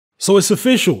So it's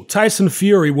official. Tyson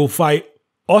Fury will fight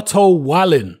Otto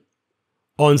Wallin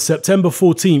on September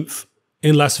 14th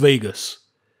in Las Vegas.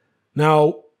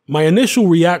 Now, my initial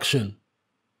reaction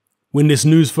when this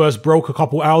news first broke a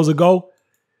couple hours ago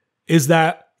is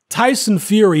that Tyson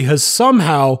Fury has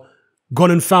somehow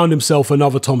gone and found himself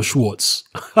another Tom Schwarz.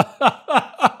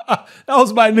 That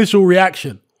was my initial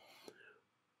reaction.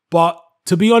 But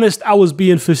to be honest, I was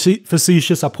being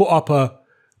facetious. I put up a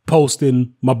post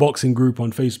in my boxing group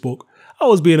on Facebook. I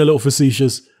was being a little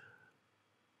facetious.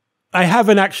 I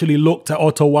haven't actually looked at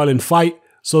Otto Wallin fight,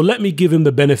 so let me give him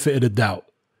the benefit of the doubt.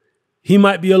 He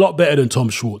might be a lot better than Tom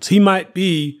Schwarz. He might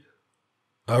be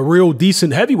a real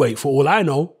decent heavyweight for all I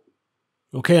know.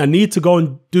 Okay, I need to go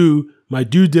and do my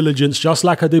due diligence just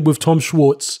like I did with Tom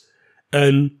Schwarz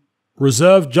and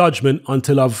reserve judgment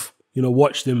until I've,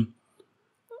 watched him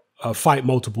fight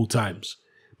multiple times.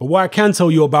 But what I can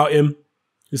tell you about him,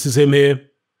 this is him here.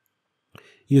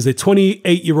 He is a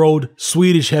 28-year-old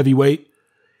Swedish heavyweight,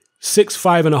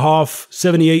 6'5.5",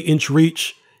 78-inch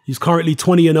reach. He's currently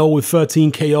 20-0 with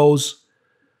 13 KOs.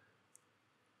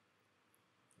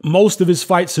 Most of his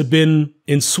fights have been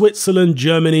in Switzerland,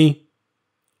 Germany,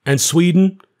 and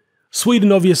Sweden.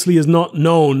 Sweden obviously is not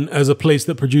known as a place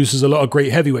that produces a lot of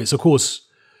great heavyweights. Of course,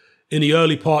 in the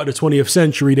early part of the 20th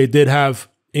century, they did have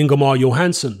Ingemar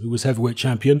Johansson, who was heavyweight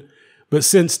champion. But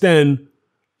since then,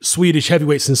 Swedish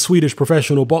heavyweights and Swedish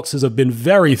professional boxers have been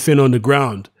very thin on the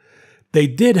ground. They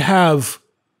did have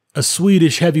a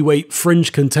Swedish heavyweight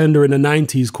fringe contender in the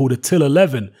 90s called Attila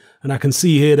Levin. And I can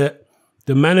see here that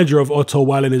the manager of Otto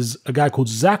Wallin is a guy called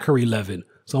Zachary Levin.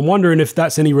 So I'm wondering if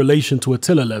that's any relation to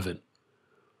Attila Levin.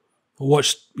 I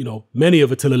watched, many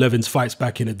of Attila Levin's fights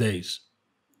back in the days.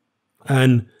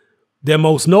 And their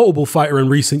most notable fighter in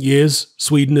recent years,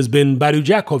 Sweden, has been Badu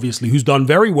Jack, obviously, who's done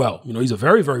very well. He's a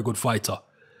very, very good fighter.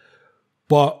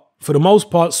 But for the most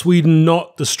part, Sweden,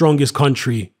 not the strongest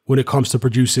country when it comes to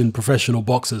producing professional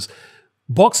boxers.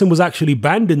 Boxing was actually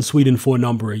banned in Sweden for a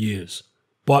number of years.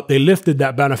 But they lifted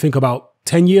that ban, I think, about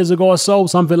 10 years ago or so,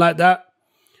 something like that.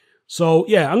 So,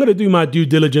 yeah, I'm going to do my due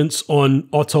diligence on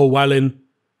Otto Wallin,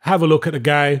 have a look at the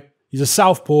guy. He's a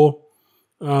southpaw.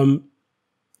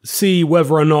 See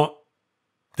whether or not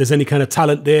there's any kind of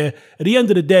talent there. At the end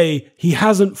of the day, he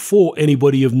hasn't fought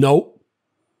anybody of note.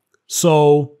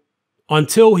 So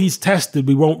until he's tested,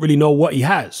 we won't really know what he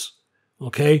has.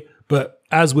 Okay? But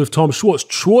as with Tom Schwarz,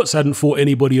 Schwarz hadn't fought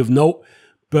anybody of note.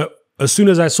 But as soon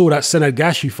as I saw that Senad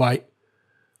Gashi fight,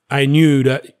 I knew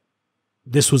that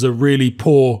this was a really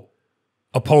poor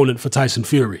opponent for Tyson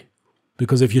Fury.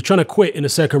 Because if you're trying to quit in the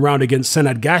second round against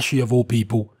Senad Gashi, of all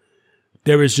people,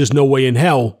 there is just no way in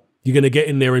hell you're going to get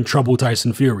in there and trouble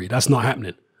Tyson Fury. That's not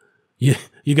happening. You're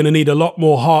going to need a lot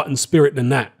more heart and spirit than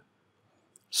that.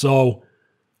 So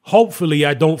hopefully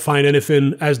I don't find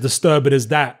anything as disturbing as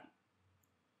that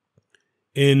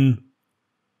in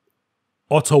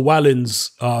Otto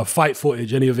Wallin's fight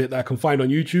footage, any of it that I can find on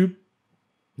YouTube.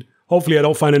 Hopefully I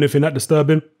don't find anything that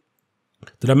disturbing.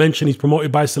 Did I mention he's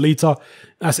promoted by Salita?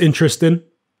 That's interesting.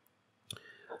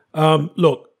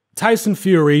 Look, Tyson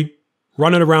Fury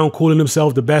running around calling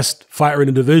himself the best fighter in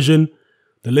the division,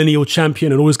 the lineal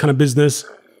champion and all this kind of business.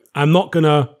 I'm not going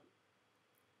to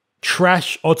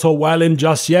trash Otto Wallin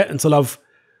just yet until I've,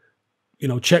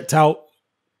 checked out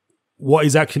what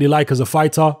he's actually like as a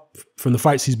fighter from the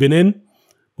fights he's been in.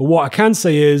 But what I can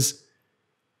say is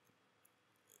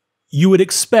you would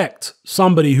expect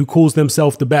somebody who calls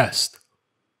themselves the best,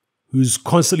 who's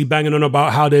constantly banging on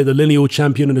about how they're the lineal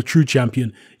champion and the true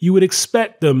champion, you would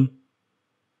expect them,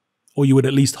 or you would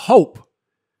at least hope,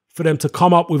 for them to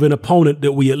come up with an opponent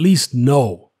that we at least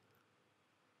know.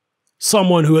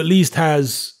 Someone who at least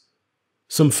has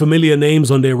some familiar names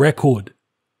on their record.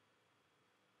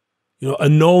 A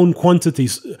known quantity,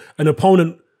 an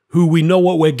opponent who we know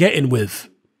what we're getting with.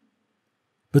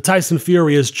 But Tyson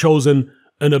Fury has chosen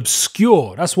an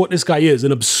obscure, that's what this guy is,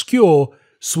 an obscure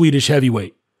Swedish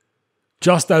heavyweight.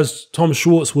 Just as Tom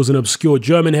Schwarz was an obscure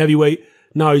German heavyweight,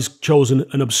 now he's chosen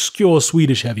an obscure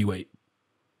Swedish heavyweight.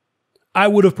 I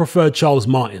would have preferred Charles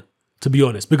Martin, to be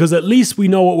honest, because at least we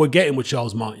know what we're getting with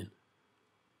Charles Martin.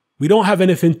 We don't have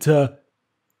anything to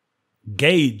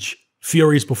gauge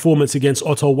Fury's performance against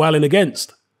Otto Wallin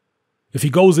against. If he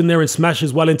goes in there and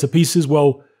smashes Wallin to pieces,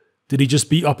 well, did he just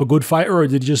beat up a good fighter or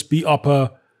did he just beat up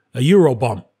a Euro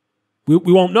bum? We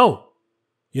won't know.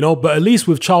 But at least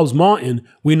with Charles Martin,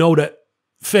 we know that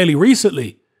fairly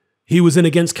recently he was in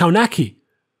against Kaunaki,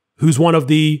 who's one of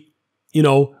the,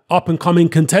 up-and-coming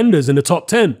contenders in the top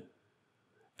 10.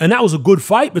 And that was a good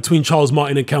fight between Charles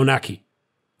Martin and Kaunaki.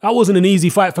 That wasn't an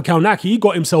easy fight for Kaunaki. He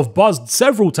got himself buzzed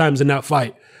several times in that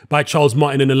fight by Charles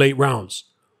Martin in the late rounds.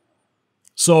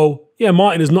 So, yeah,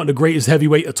 Martin is not the greatest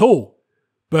heavyweight at all,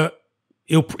 but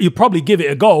he'll probably give it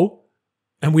a go.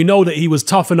 And we know that he was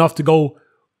tough enough to go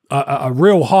a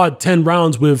real hard 10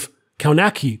 rounds with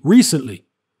Kaunaki recently.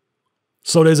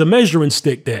 So there's a measuring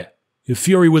stick there. If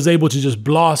Fury was able to just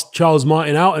blast Charles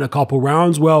Martin out in a couple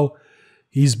rounds, well,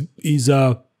 he's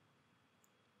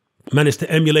managed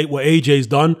to emulate what AJ's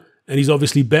done, and he's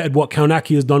obviously bettered what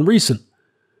Kaunaki has done recent.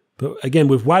 But again,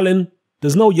 with Wallin,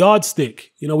 there's no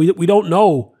yardstick. You know, we don't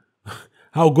know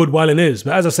how good Wallin is.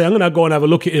 But as I say, I'm going to go and have a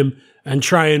look at him and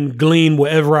try and glean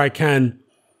whatever I can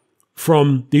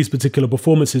from these particular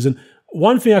performances. And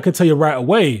one thing I can tell you right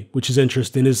away, which is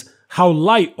interesting, is how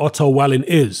light Otto Wallin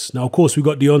is. Now, of course, we've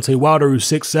got Deontay Wilder, who's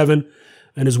 6'7",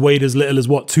 and has weighed as little as,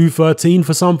 what, 213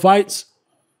 for some fights?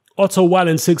 Otto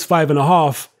Wallin,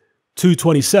 6'5.5",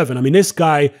 227. I mean, this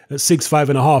guy at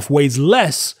 6'5.5" weighs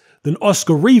less than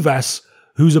Oscar Rivas,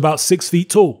 who's about 6 feet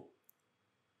tall.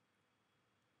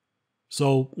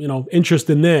 So, you know,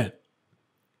 interesting there.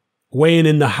 Weighing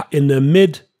in the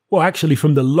mid, well, actually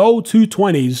from the low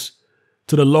 220s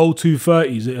to the low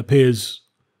 230s, it appears,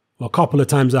 well, a couple of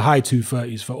times the high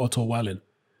 230s for Otto Wallin.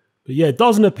 But yeah, it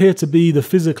doesn't appear to be the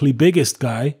physically biggest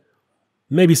guy.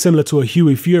 Maybe similar to a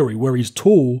Hughie Fury, where he's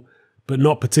tall, but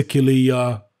not particularly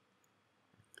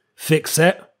thick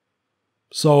set.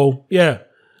 So yeah,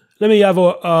 let me have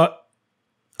a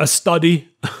study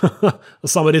of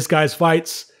some of this guy's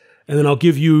fights, and then I'll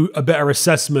give you a better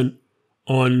assessment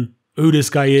on who this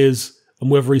guy is and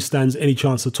whether he stands any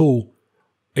chance at all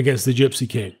against the Gypsy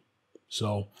King.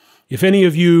 So if any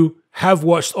of you have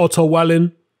watched Otto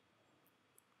Wallin,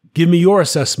 give me your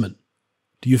assessment.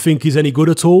 Do you think he's any good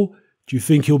at all? Do you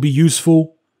think he'll be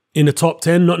useful in the top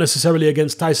 10? Not necessarily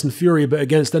against Tyson Fury, but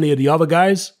against any of the other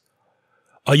guys?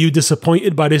 Are you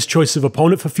disappointed by this choice of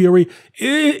opponent for Fury?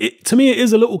 To me, it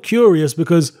is a little curious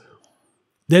because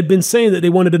they'd been saying that they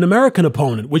wanted an American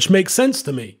opponent, which makes sense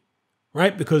to me,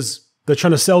 right? Because they're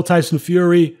trying to sell Tyson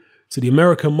Fury to the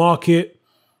American market.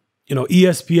 You know,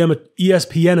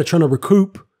 ESPN are trying to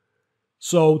recoup.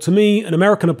 So to me, an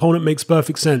American opponent makes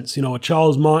perfect sense. You know, a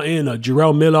Charles Martin, a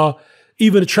Jarrell Miller,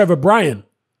 even a Trevor Bryan.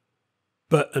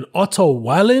 But an Otto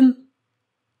Wallin?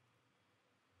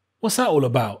 What's that all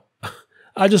about?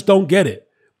 I just don't get it.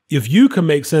 If you can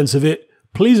make sense of it,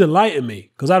 please enlighten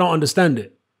me, because I don't understand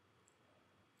it.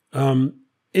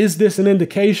 Is this an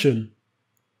indication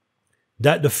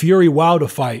that the Fury-Wilder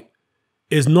fight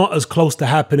is not as close to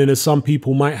happening as some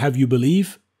people might have you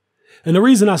believe? And the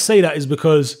reason I say that is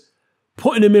because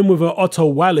putting him in with an Otto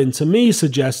Wallin, to me,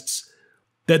 suggests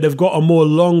that they've got a more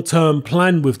long-term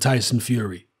plan with Tyson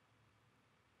Fury.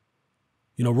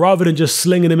 You know, rather than just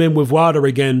slinging him in with Wilder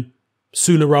again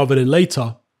sooner rather than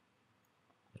later,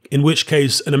 in which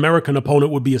case an American opponent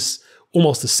would be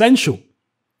almost essential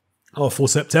for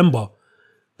September.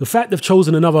 The fact they've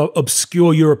chosen another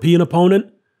obscure European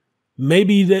opponent,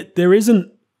 maybe that there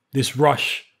isn't this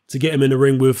rush to get him in the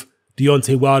ring with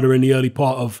Deontay Wilder in the early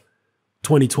part of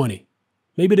 2020.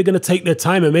 Maybe they're going to take their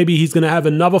time, and maybe he's going to have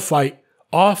another fight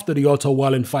after the Otto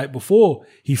Wallin fight before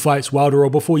he fights Wilder, or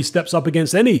before he steps up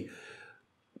against any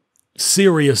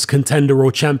serious contender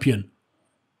or champion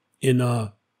in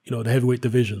the heavyweight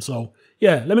division. So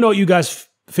yeah, let me know what you guys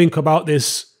think about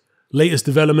this latest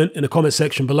development in the comment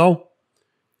section below.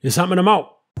 It's happening, I'm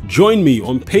out. Join me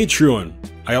on Patreon.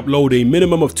 I upload a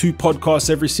minimum of 2 podcasts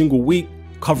every single week,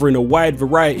 covering a wide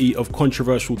variety of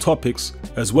controversial topics,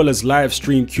 as well as live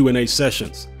stream Q&A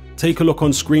sessions. Take a look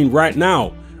on screen right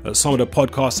now at some of the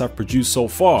podcasts I've produced so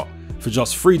far. For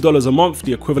just $3 a month,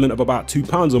 the equivalent of about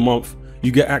 £2 a month,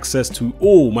 you get access to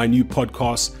all my new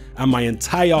podcasts and my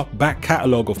entire back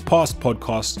catalogue of past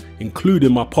podcasts,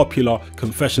 including my popular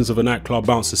Confessions of a Nightclub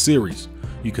Bouncer series.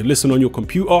 You can listen on your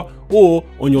computer or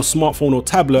on your smartphone or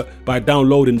tablet by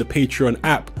downloading the Patreon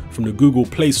app from the Google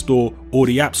Play Store or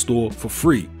the App Store for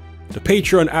free. The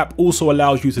Patreon app also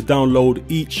allows you to download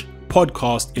each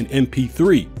podcast in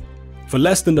MP3. For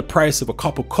less than the price of a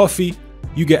cup of coffee,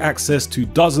 you get access to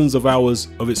dozens of hours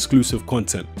of exclusive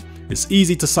content. It's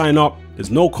easy to sign up,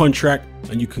 there's no contract,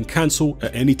 and you can cancel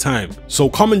at any time. So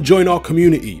come and join our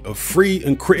community of free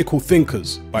and critical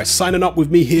thinkers by signing up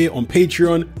with me here on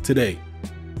Patreon today.